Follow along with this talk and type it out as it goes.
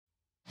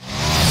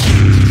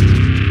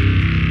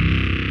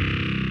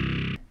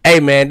Hey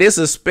man, this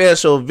is a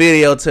special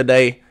video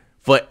today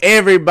for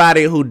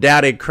everybody who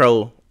doubted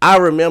Crow. I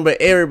remember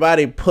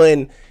everybody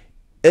putting,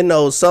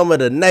 some of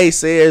the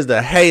naysayers,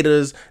 the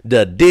haters,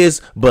 the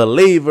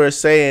disbelievers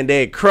saying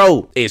that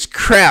Crow is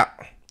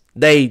crap.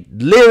 They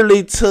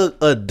literally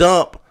took a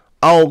dump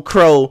on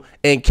Crow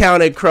and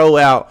counted Crow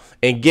out.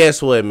 And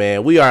guess what,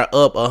 man? We are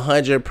up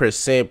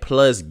 100%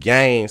 plus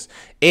gains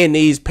in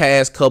these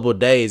past couple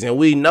days. And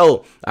we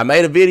know I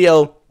made a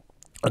video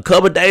a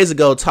couple days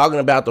ago talking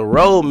about the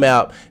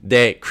roadmap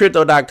that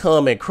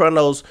Crypto.com and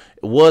Cronos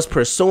was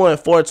pursuing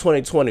for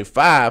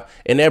 2025,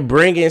 and they're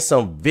bringing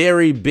some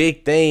very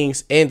big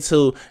things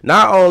into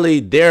not only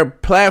their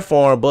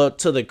platform but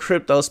to the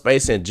crypto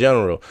space in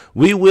general.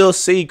 We will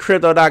see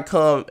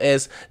Crypto.com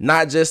as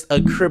not just a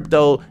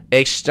crypto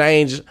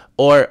exchange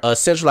or a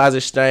centralized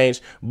exchange,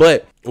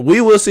 but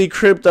we will see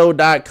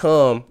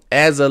Crypto.com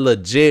as a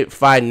legit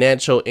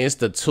financial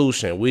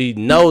institution. We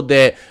know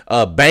that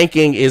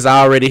banking is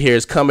already here.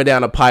 It's coming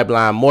down the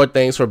pipeline. More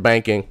things for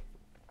banking.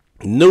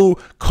 New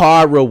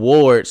card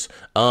rewards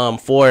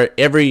for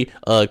every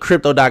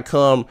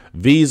Crypto.com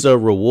Visa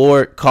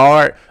reward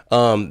card.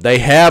 They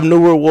have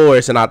new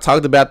rewards, and I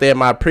talked about that in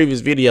my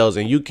previous videos,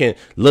 and you can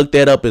look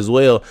that up as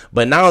well.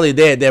 But not only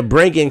that, they're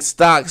bringing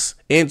stocks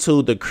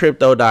into the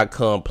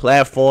Crypto.com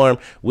platform,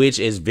 which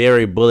is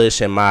very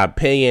bullish in my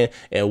opinion.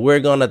 And we're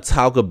going to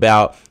talk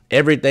about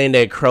everything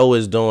that Crow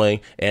is doing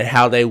and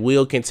how they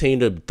will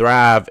continue to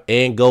thrive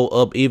and go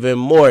up even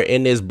more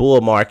in this bull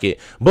market.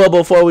 But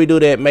before we do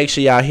that, make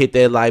sure y'all hit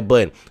that like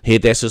button,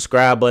 hit that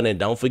subscribe button, and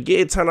don't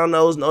forget, turn on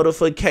those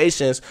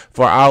notifications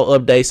for our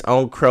updates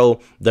on Crow,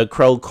 the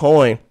Crow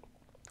coin,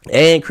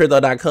 and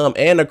Crypto.com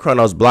and the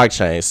Cronos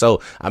blockchain.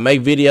 So I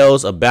make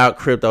videos about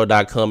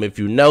Crypto.com. If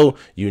you know,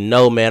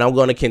 man. I'm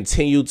going to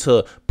continue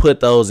to put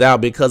those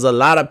out because a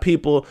lot of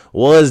people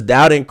was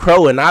doubting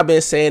Crow, and I've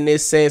been saying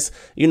this since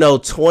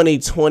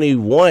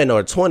 2021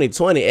 or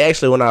 2020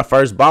 actually, when I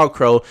first bought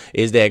Crow,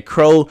 is that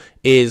Crow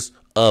is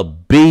a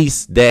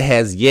beast that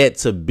has yet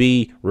to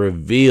be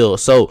revealed.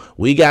 So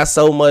we got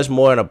so much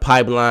more in the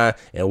pipeline,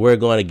 and we're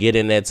going to get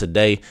in there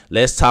today.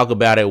 Let's talk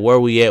about it. Where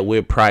we at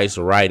with price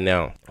right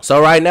now? So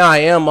right now I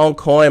am on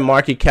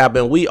CoinMarketCap,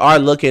 and we are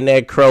looking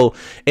at Crow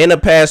in the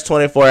past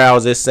 24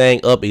 hours. It's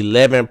saying up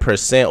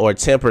 11% or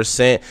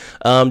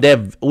 10%.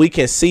 That we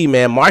can see,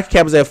 man. Market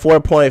cap is at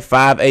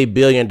 $4.58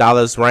 billion,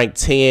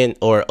 ranked 10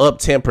 or up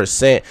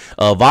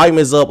 10%. Volume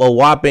is up a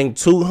whopping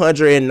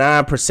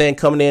 209%,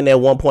 coming in at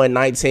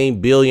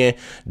 $1.19 billion.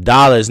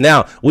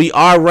 Now we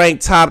are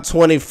ranked top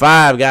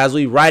 25, guys.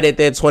 We right at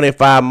that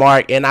 25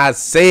 mark, and I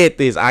said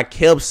this. I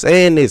kept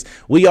saying this.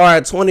 We are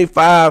at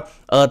 25.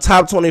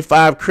 Top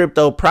 25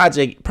 crypto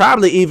project,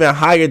 probably even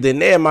higher than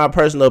that in my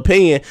personal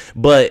opinion.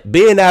 But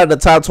being out of the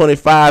top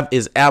 25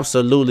 is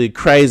absolutely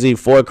crazy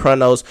for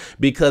Cronos,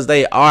 because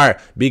they are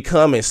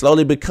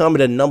slowly becoming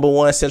the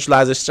 #1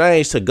 centralized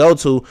exchange to go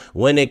to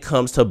when it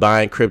comes to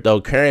buying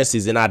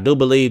cryptocurrencies. And I do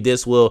believe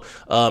this will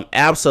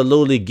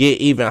absolutely get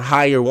even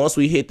higher once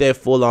we hit that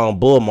full-on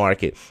bull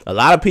market. A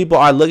lot of people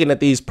are looking at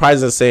these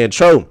prices and saying,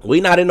 "Tro, we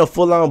not in a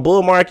full-on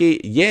bull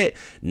market yet."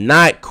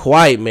 Not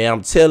quite, man.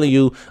 I'm telling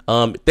you,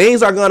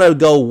 things are gonna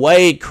go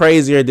way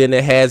crazier than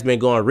it has been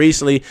going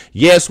recently.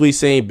 Yes, we've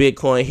seen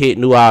Bitcoin hit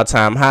new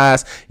all-time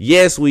highs.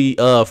 Yes, we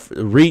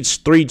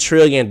reached $3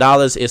 trillion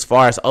as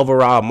far as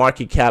overall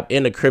market cap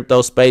in the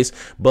crypto space,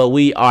 but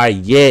we are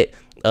yet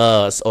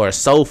or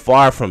so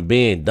far from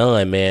being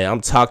done, man. I'm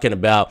talking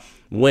about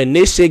when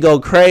this shit go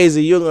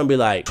crazy, you're gonna be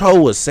like,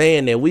 Crow was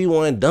saying that we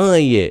weren't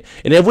done yet.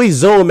 And if we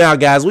zoom out,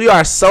 guys, we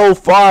are so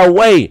far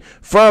away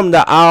from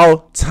the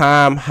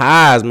all-time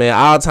highs, man.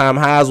 All-time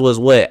highs was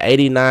what,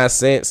 89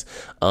 cents?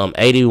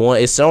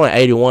 81. It's showing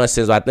 81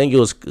 cents. I think it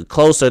was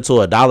closer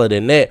to $1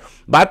 than that.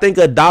 But I think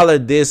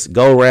 $1 this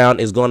go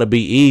round is going to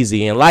be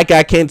easy. And like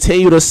I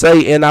continue to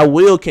say, and I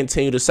will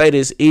continue to say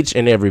this each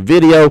and every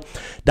video,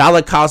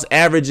 dollar cost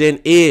averaging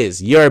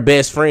is your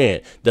best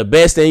friend. The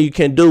best thing you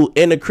can do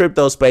in the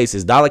crypto space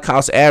is dollar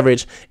cost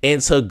average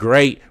into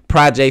great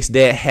projects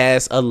that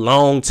has a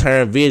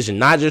long-term vision,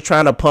 not just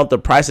trying to pump the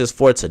prices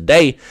for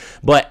today,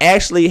 but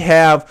actually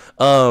have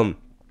a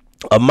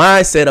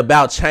mindset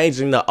about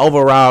changing the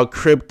overall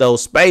crypto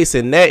space.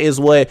 And that is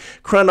what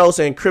Cronos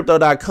and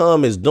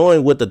Crypto.com is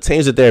doing with the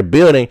teams that they're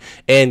building.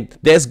 And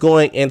that's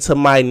going into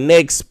my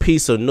next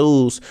piece of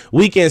news.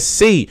 We can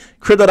see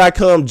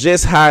Crypto.com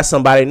just hired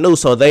somebody new,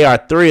 so they are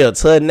thrilled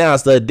to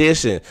announce the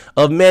addition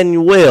of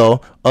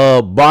Manuel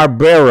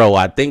Barbero.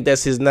 I think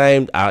that's his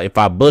name. If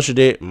I butchered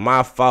it,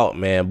 my fault,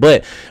 man.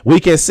 But we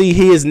can see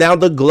he is now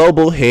the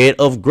global head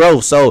of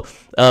growth. So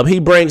he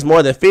brings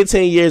more than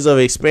 15 years of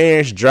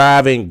experience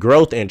driving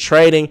growth in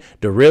trading,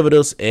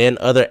 derivatives, and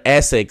other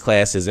asset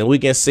classes. And we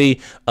can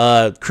see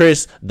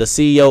Chris, the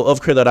CEO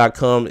of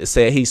Crypto.com,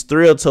 said he's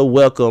thrilled to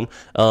welcome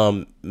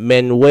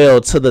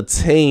Manuel to the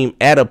team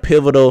at a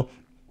pivotal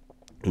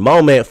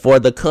moment for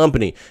the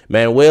company.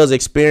 Manuel's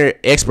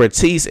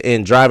expertise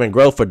in driving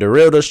growth for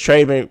derivatives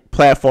trading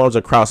platforms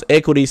across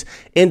equities,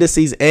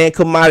 indices, and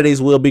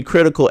commodities will be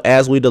critical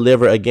as we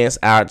deliver against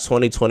our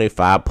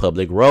 2025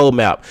 public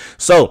roadmap.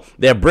 So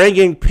they're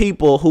bringing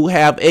people who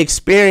have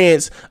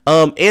experience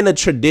in the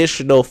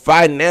traditional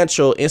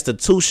financial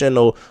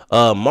institutional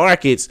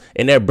markets,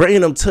 and they're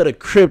bringing them to the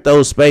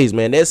crypto space,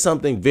 man. That's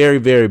something very,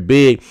 very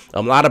big.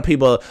 A lot of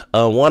people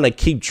want to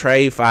keep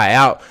TradeFi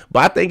out,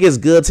 but I think it's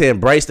good to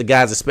embrace the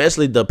guys,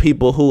 especially the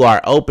people who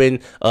are open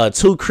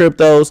to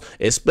cryptos,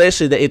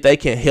 especially if they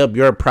can help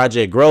your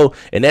project grow.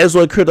 And that's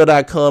what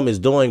Crypto.com is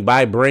doing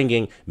by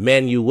bringing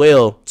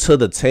Manuel to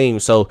the team.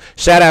 So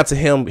shout out to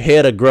him,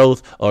 head of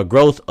growth or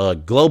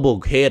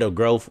global head of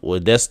growth. Well,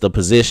 that's the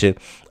position.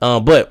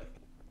 But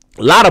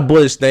a lot of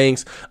bullish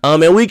things.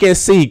 And we can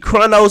see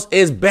Cronos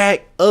is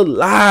back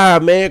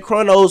alive, man.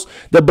 Cronos,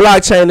 the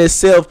blockchain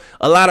itself,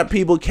 a lot of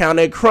people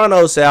counted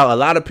Cronos out. A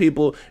lot of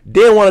people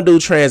didn't want to do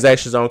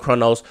transactions on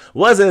Cronos,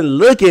 wasn't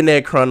looking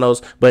at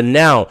Cronos, but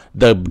now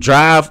the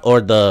drive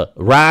or the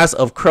rise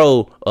of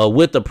Crow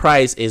with the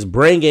price is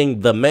bringing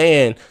the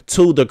man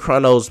to the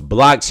Cronos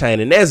blockchain,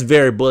 and that's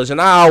very bullish.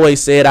 And I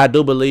always said I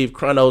do believe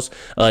Cronos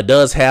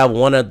does have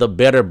one of the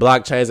better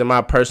blockchains in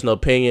my personal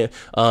opinion.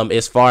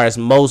 As far as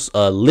most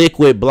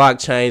liquid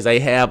blockchains, they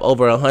have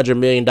over $100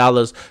 million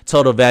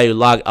total value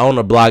locked on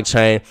the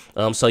blockchain,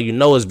 so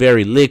it's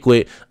very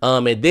liquid.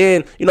 And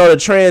then the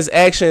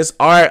transactions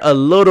are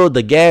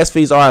the gas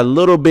fees are a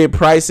little bit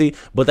pricey,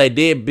 but they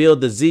did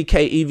build the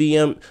ZK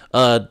EVM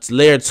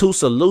layer 2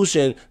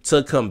 solution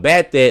to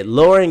combat that,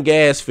 lowering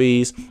gas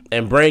fees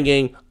and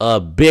bringing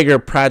bigger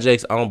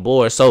projects on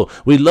board. So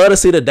we love to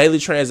see the daily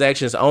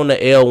transactions on the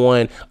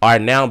L1 are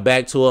now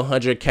back to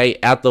 100K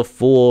after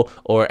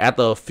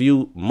a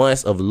few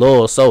months of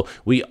lull. So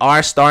we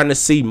are starting to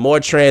see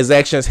more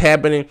transactions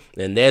happening,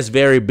 and that's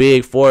very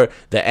big for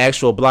the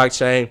actual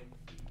blockchain.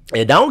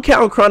 And don't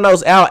count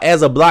Cronos out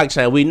as a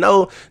blockchain. We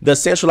know the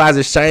centralized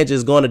exchange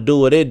is going to do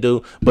what it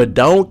do, but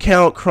don't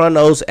count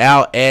Cronos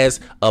out as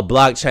a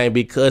blockchain,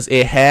 because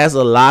it has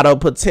a lot of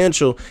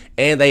potential,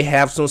 and they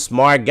have some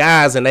smart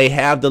guys, and they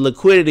have the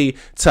liquidity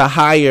to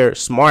hire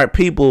smart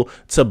people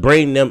to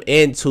bring them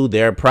into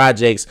their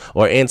projects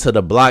or into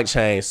the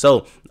blockchain.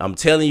 So I'm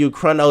telling you,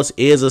 Cronos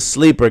is a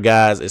sleeper,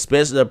 guys,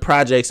 especially the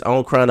projects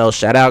on Cronos.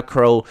 Shout out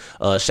Crow,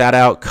 shout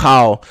out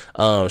Call,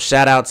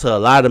 shout out to a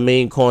lot of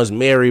meme coins,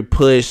 Mary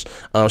Push.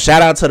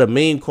 Shout out to the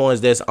meme coins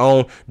that's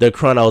on the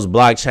Cronos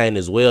blockchain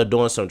as well,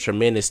 doing some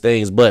tremendous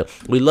things. But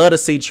we love to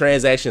see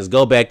transactions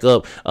go back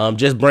up,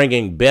 just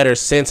bringing better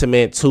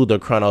sentiment to the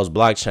Cronos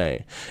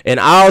blockchain. And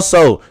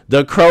also,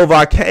 the Crow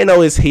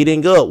volcano is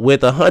heating up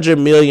with 100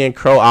 million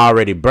Crow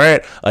already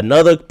burnt.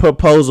 Another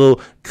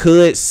proposal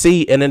could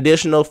see an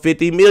additional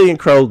 50 million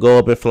Crow go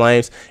up in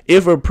flames.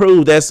 If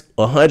approved, that's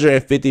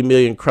 150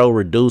 million Crow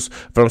reduced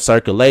from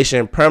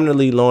circulation,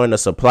 permanently lowering the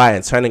supply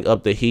and turning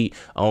up the heat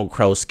on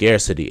Crow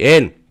scarcity.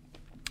 And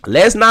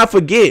let's not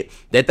forget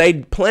that they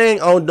plan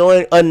on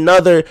doing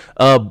another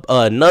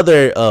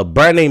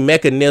burning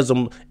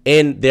mechanism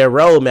in their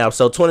roadmap.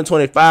 So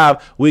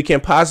 2025, we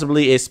can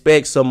possibly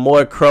expect some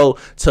more Crow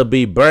to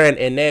be burned,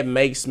 and that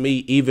makes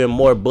me even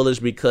more bullish,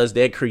 because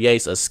that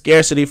creates a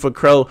scarcity for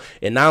Crow.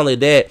 And not only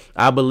that,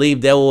 I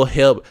believe that will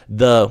help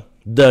the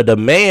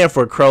demand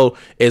for Crow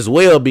as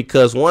well,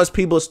 because once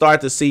people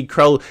start to see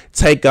Crow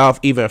take off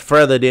even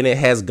further than it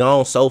has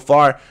gone so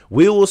far,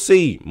 we will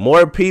see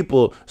more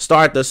people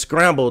start to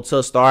scramble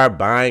to start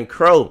buying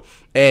Crow.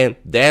 And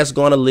that's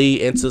going to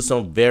lead into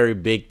some very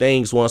big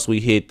things once we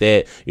hit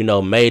that,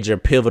 major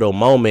pivotal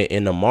moment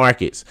in the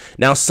markets.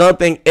 Now,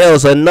 something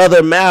else,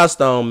 another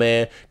milestone,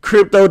 man.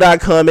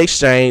 Crypto.com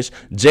exchange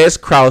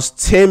just crossed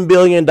 $10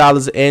 billion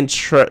in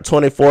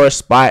 24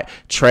 spot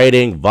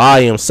trading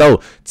volume. So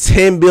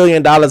 $10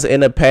 billion in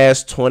the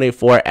past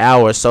 24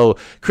 hours. So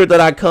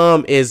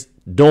Crypto.com is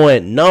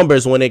doing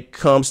numbers when it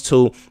comes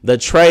to the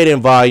trading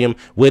volume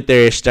with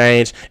their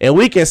exchange. And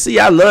we can see,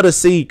 I love to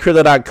see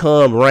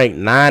Crypto.com ranked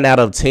 9 out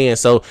of 10.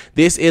 So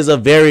this is a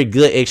very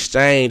good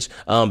exchange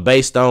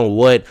based on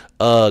what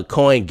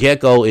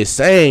CoinGecko is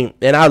saying.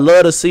 And I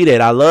love to see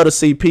that. I love to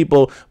see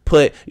people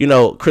put,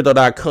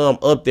 Crypto.com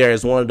up there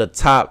as one of the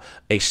top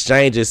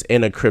exchanges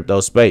in the crypto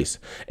space.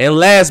 And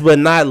last but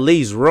not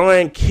least,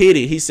 Rowan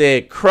Kitty, he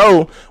said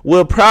Crow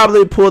will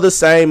probably pull the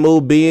same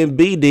move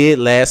BNB did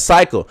last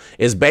cycle.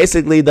 It's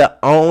basically the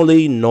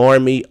only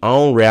normie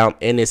on ramp,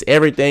 and it's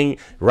everything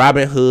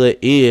Robinhood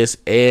is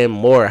and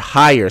more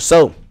higher.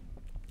 So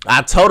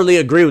I totally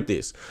agree with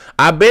this.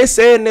 I've been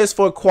saying this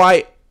for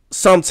quite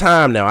some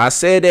time now. I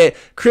said that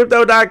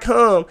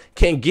Crypto.com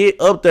can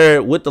get up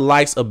there with the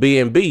likes of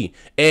BNB.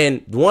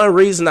 And one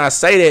reason I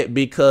say that,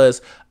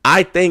 because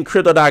I think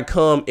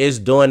Crypto.com is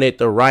doing it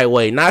the right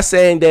way. Not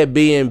saying that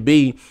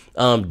BNB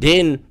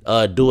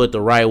didn't do it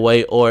the right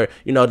way, or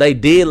they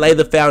did lay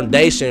the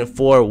foundation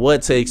for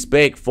what to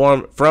expect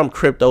from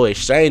crypto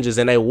exchanges,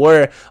 and they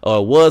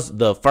was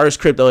the first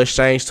crypto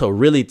exchange to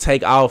really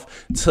take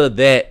off to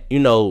that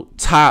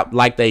top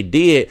like they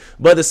did.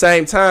 But at the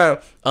same time,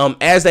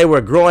 as they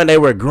were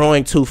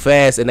growing too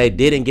fast, and they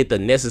didn't get the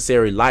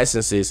necessary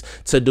licenses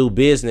to do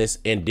business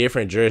in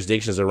different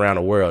jurisdictions around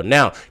the world.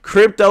 Now,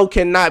 crypto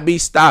cannot be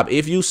stopped.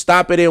 If you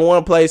stop it in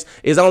one place,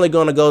 it's only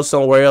going to go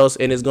somewhere else,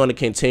 and it's going to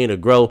continue to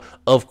grow,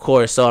 of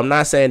course. So I'm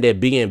not saying that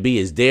BNB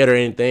is dead or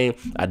anything.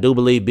 I do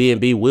believe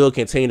BNB will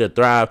continue to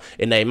thrive,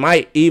 and they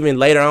might even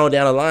later on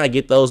down the line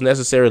get those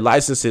necessary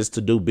licenses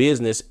to do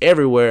business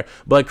everywhere.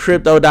 But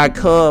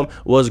crypto.com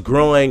was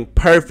growing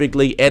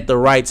perfectly at the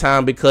right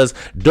time, because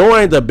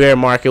during the bear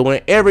market,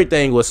 when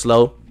everything was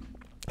slow,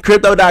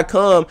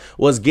 crypto.com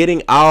was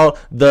getting all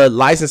the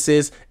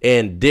licenses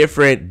in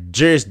different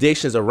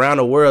jurisdictions around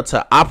the world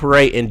to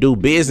operate and do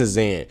business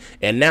in.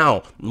 And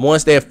now,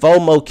 once that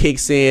FOMO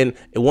kicks in,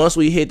 and once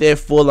we hit that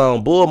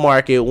full-on bull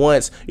market,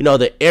 once, you know,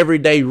 the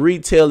everyday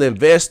retail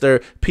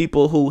investor,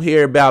 people who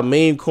hear about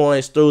meme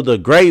coins through the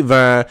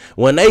grapevine,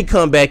 when they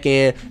come back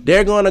in,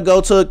 they're going to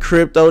go to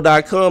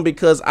crypto.com,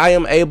 because I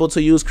am able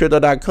to use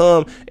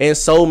crypto.com in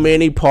so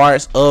many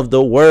parts of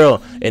the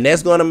world. And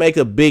that's going to make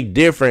a big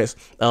difference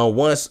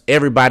once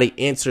everybody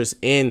enters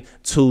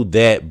into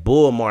that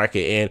bull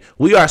market. And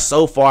we are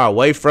so far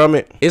away from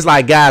it. It's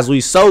like, guys,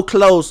 we so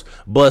close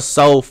but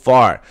so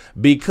far,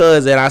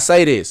 because, and I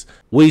say this,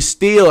 we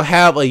still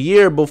have a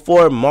year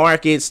before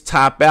markets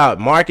top out.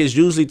 Markets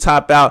usually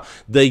top out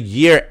the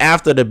year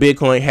after the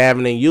Bitcoin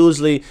halving,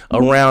 usually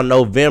around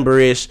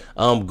November-ish,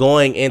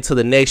 going into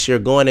the next year,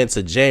 going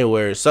into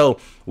January. So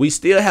we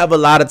still have a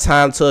lot of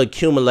time to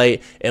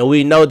accumulate, and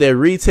we know that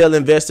retail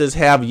investors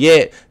have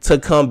yet to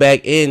come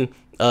back in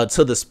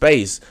to the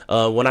space.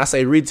 When I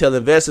say retail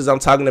investors, I'm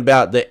talking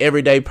about the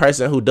everyday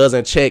person who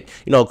doesn't check,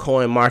 you know,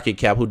 coin market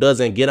cap, who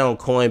doesn't get on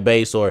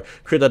Coinbase or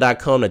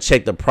crypto.com to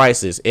check the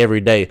prices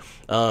every day.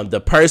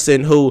 The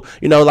person who,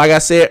 you know, like I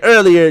said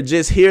earlier,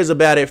 just hears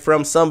about it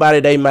from somebody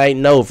they might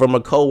know, from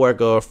a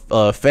coworker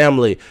or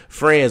family,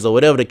 friends, or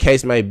whatever the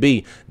case may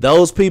be.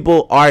 Those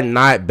people are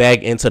not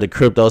back into the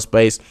crypto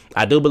space.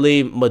 I do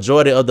believe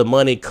majority of the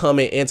money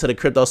coming into the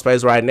crypto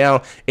space right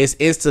now is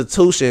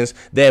institutions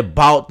that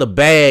bought the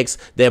bags,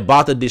 that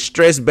bought the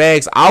distressed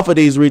bags off of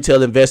these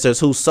retail investors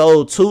who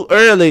sold too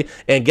early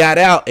and got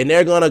out, and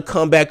they're going to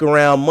come back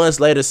around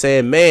months later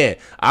saying, man,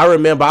 I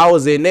remember I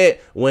was in that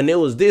when it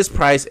was this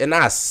price and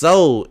I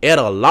sold at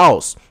a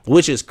loss,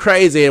 which is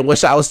crazy, and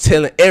which I was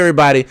telling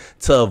everybody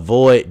to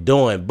avoid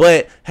doing.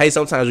 But hey,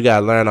 sometimes you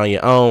got to learn on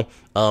your own.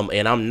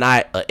 And I'm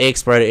not an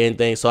expert or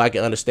anything, so I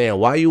can understand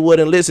why you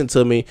wouldn't listen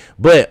to me.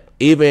 But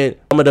even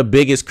some of the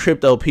biggest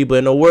crypto people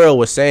in the world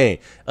were saying,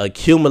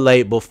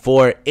 accumulate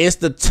before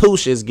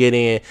institutions get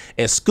in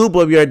and scoop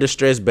up your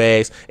distressed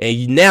bags.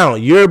 And now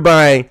you're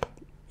buying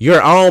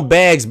your own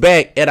bags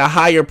back at a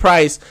higher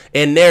price,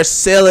 and they're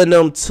selling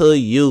them to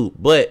you.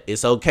 But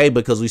it's okay,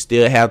 because we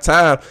still have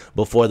time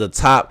before the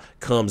top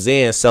comes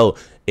in. So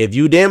if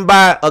you didn't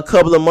buy a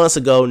couple of months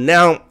ago,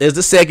 now is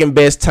the second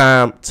best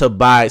time to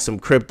buy some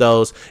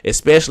cryptos,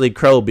 especially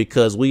Crow,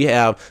 because we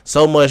have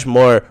so much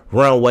more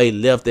runway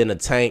left in the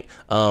tank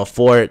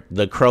for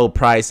the Crow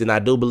price. And I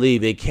do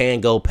believe it can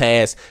go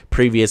past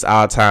previous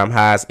all-time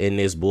highs in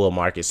this bull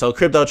market. So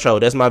Crypto Tro,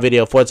 that's my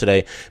video for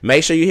today.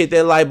 Make sure you hit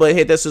that like button,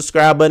 hit that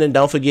subscribe button, and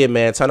don't forget,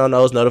 man, turn on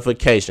those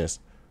notifications.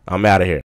 I'm out of here.